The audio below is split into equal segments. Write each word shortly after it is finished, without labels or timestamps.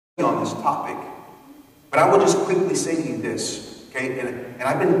on this topic, but I will just quickly say to you this, okay? And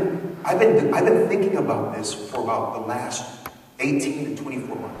I've been thinking about this for about the last 18 to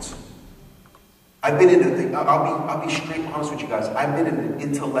 24 months. I've been in I'll be straight honest with you guys. I've been in an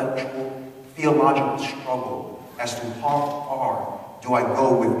intellectual, theological struggle as to how far do I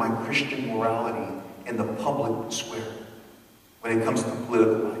go with my Christian morality in the public square when it comes to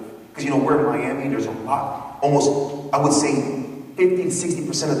political life. Because we're in Miami, there's a lot, almost, I would say 50 to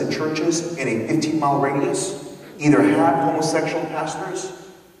 60% of the churches in a 15-mile radius either have homosexual pastors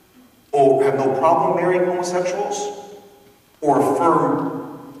or have no problem marrying homosexuals or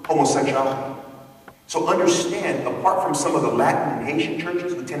affirm homosexuality. So understand, apart from some of the Latin and Haitian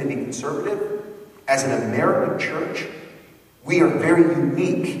churches who tend to be conservative, as an American church, we are very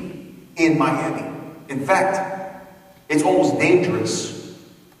unique in Miami. In fact, it's almost dangerous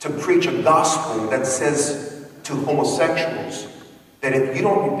to preach a gospel that says to homosexuals that if you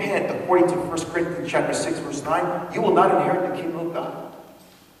don't repent, according to 1 Corinthians chapter 6, verse 9, you will not inherit the kingdom of God.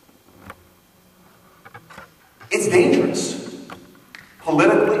 It's dangerous.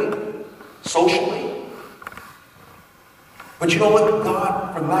 Politically, socially. But you know what,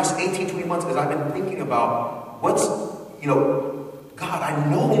 God, for the last 18, 20 months, as I've been thinking about God, I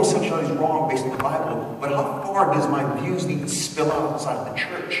know homosexuality is wrong based on the Bible, but how far does my views need to spill out outside of the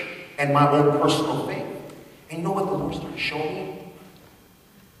church and my own personal faith? And you know what the Lord started showing me?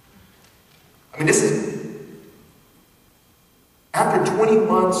 I mean, this is, after 20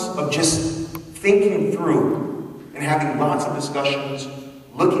 months of just thinking through and having lots of discussions,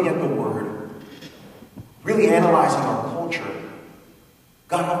 looking at the Word, really analyzing our culture,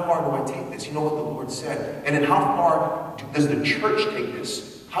 God, how far do I take this? You know what the Lord said. And then how far does the church take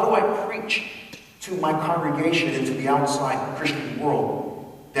this? How do I preach to my congregation and to the outside Christian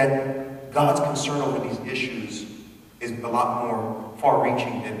world that God's concern over these issues is a lot more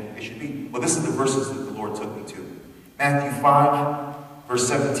far-reaching than it should be? Well, this is the verses that the Lord took me to. Matthew 5, verse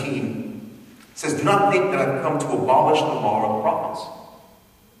 17 says, "Do not think that I've come to abolish the law or the prophets.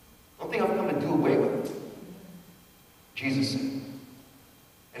 Don't think I've come to do away with it." Jesus said.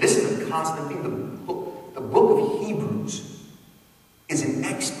 And this is a constant thing. The book of Hebrews is an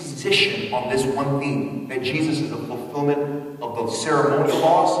exposition on this one theme, that Jesus is the fulfillment of the ceremonial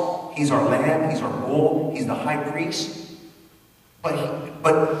laws. He's our lamb, he's our bull, he's the high priest.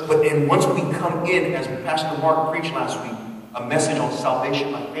 And once we come in, as Pastor Mark preached last week, a message on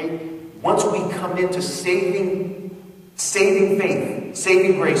salvation by faith, once we come into saving faith,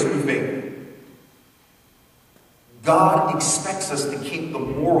 saving grace through faith, God expects us to keep the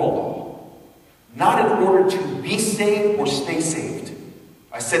moral law, not in order to be saved or stay saved.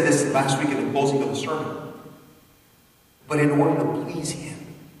 I said this last week in the closing of the sermon. But in order to please Him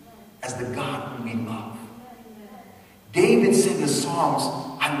as the God whom we love. David said in the Psalms,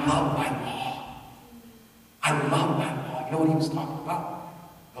 "I love thy law. I love thy law." You know what he was talking about?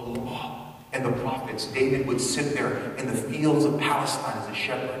 The law and the prophets. David would sit there in the fields of Palestine as a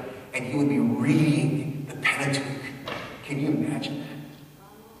shepherd, and he would be reading the Pentateuch. Can you imagine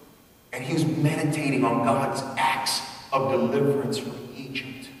that? And he was meditating on God's acts of deliverance from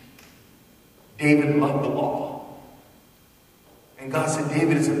Egypt. David loved the law. And God said,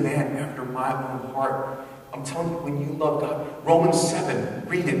 David is a man after my own heart. I'm telling you, when you love God, Romans 7,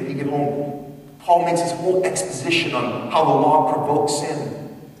 read it when you get home. Paul makes his whole exposition on how the law provokes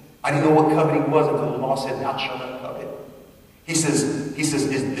sin. I didn't know what coveting was until the law said, "Thou shalt not covet." He says,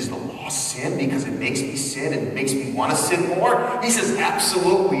 is the law sin because it makes me sin and makes me want to sin more? He says,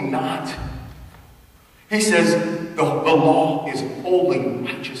 absolutely not. He says, the law is holy,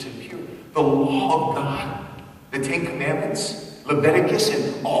 righteous, and pure. The law of God, the Ten Commandments, Leviticus,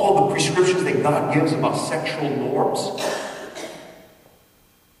 and all the prescriptions that God gives about sexual norms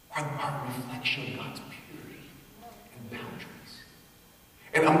are a reflection of God's purity and boundaries.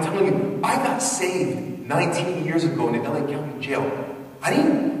 And I'm telling you, I got saved 19 years ago in the LA County Jail.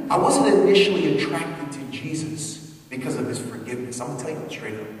 I wasn't initially attracted to Jesus because of his forgiveness. I'm going to tell you that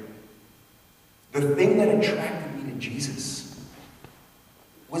straight up. The thing that attracted me to Jesus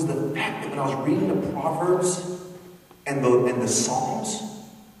was the fact that when I was reading the Proverbs and the Psalms,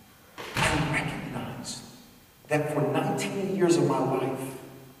 I recognized that for 19 years of my life,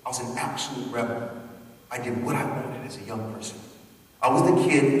 I was an absolute rebel. I did what I wanted as a young person. I was the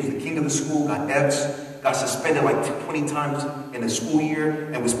kid who was the king of the school, got F's, got suspended like 20 times in the school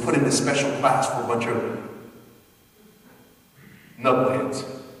year, and was put in a special class for a bunch of knuckleheads.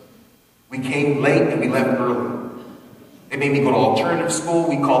 We came late and we left early. They made me go to alternative school.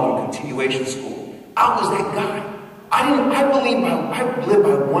 We called them continuation school. I was that guy. I live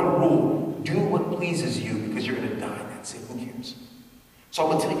by one rule. Do what pleases you because you're going to die. That's it. Who cares? So I'm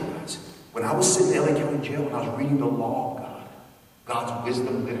going to tell you guys, when I was sitting in LA County Jail and I was reading the law of God, God's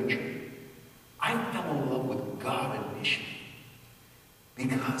wisdom literature, I fell in love with God initially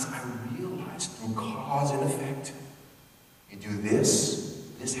because I realized through cause and effect, you do this,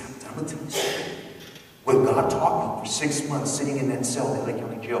 this happens. I'm going to tell you something. What God taught me for 6 months sitting in that cell in LA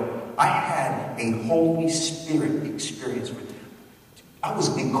County Jail, I had a Holy Spirit experience with Him. I was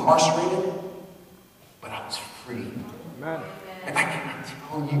incarcerated, but I was free. Amen. And I cannot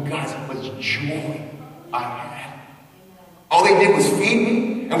tell you guys how much joy I had. All they did was feed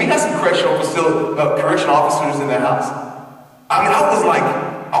me. And we got some correctional officers in the house. I mean, I was like,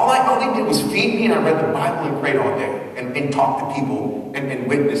 all they did was feed me, and I read the Bible and prayed all day and talked to people and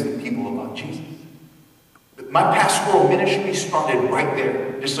witnessed to people about Jesus. My pastoral ministry started right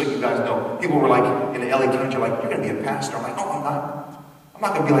there, just so you guys know. People were like, in the LA County, you're like, you're going to be a pastor. I'm like, no, I'm not. I'm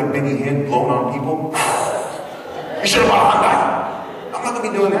not going to be like Benny Hinn blowing on people. You should have bought a Hyundai. I'm not going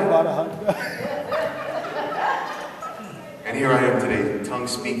to be doing that. And here I am today, tongue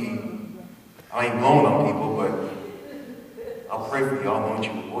speaking. I ain't blowing on people, but I'll pray for y'all, anoint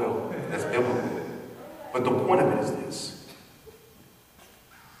you with oil. That's biblical. But the point of it is this.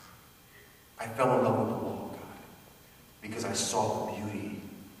 I fell in love with the law of God because I saw the beauty.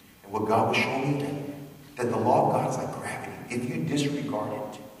 And what God was showing me that the law of God is like gravity. If you disregard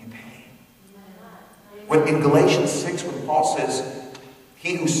it, you pay. When in Galatians 6, when Paul says,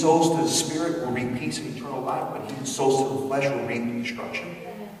 he who sows to the Spirit will reap peace and eternal life, but he who sows to the flesh will reap destruction.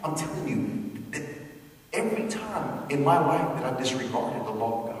 I'm telling you, that every time in my life that I disregarded the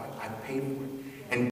law of God, I paid for it.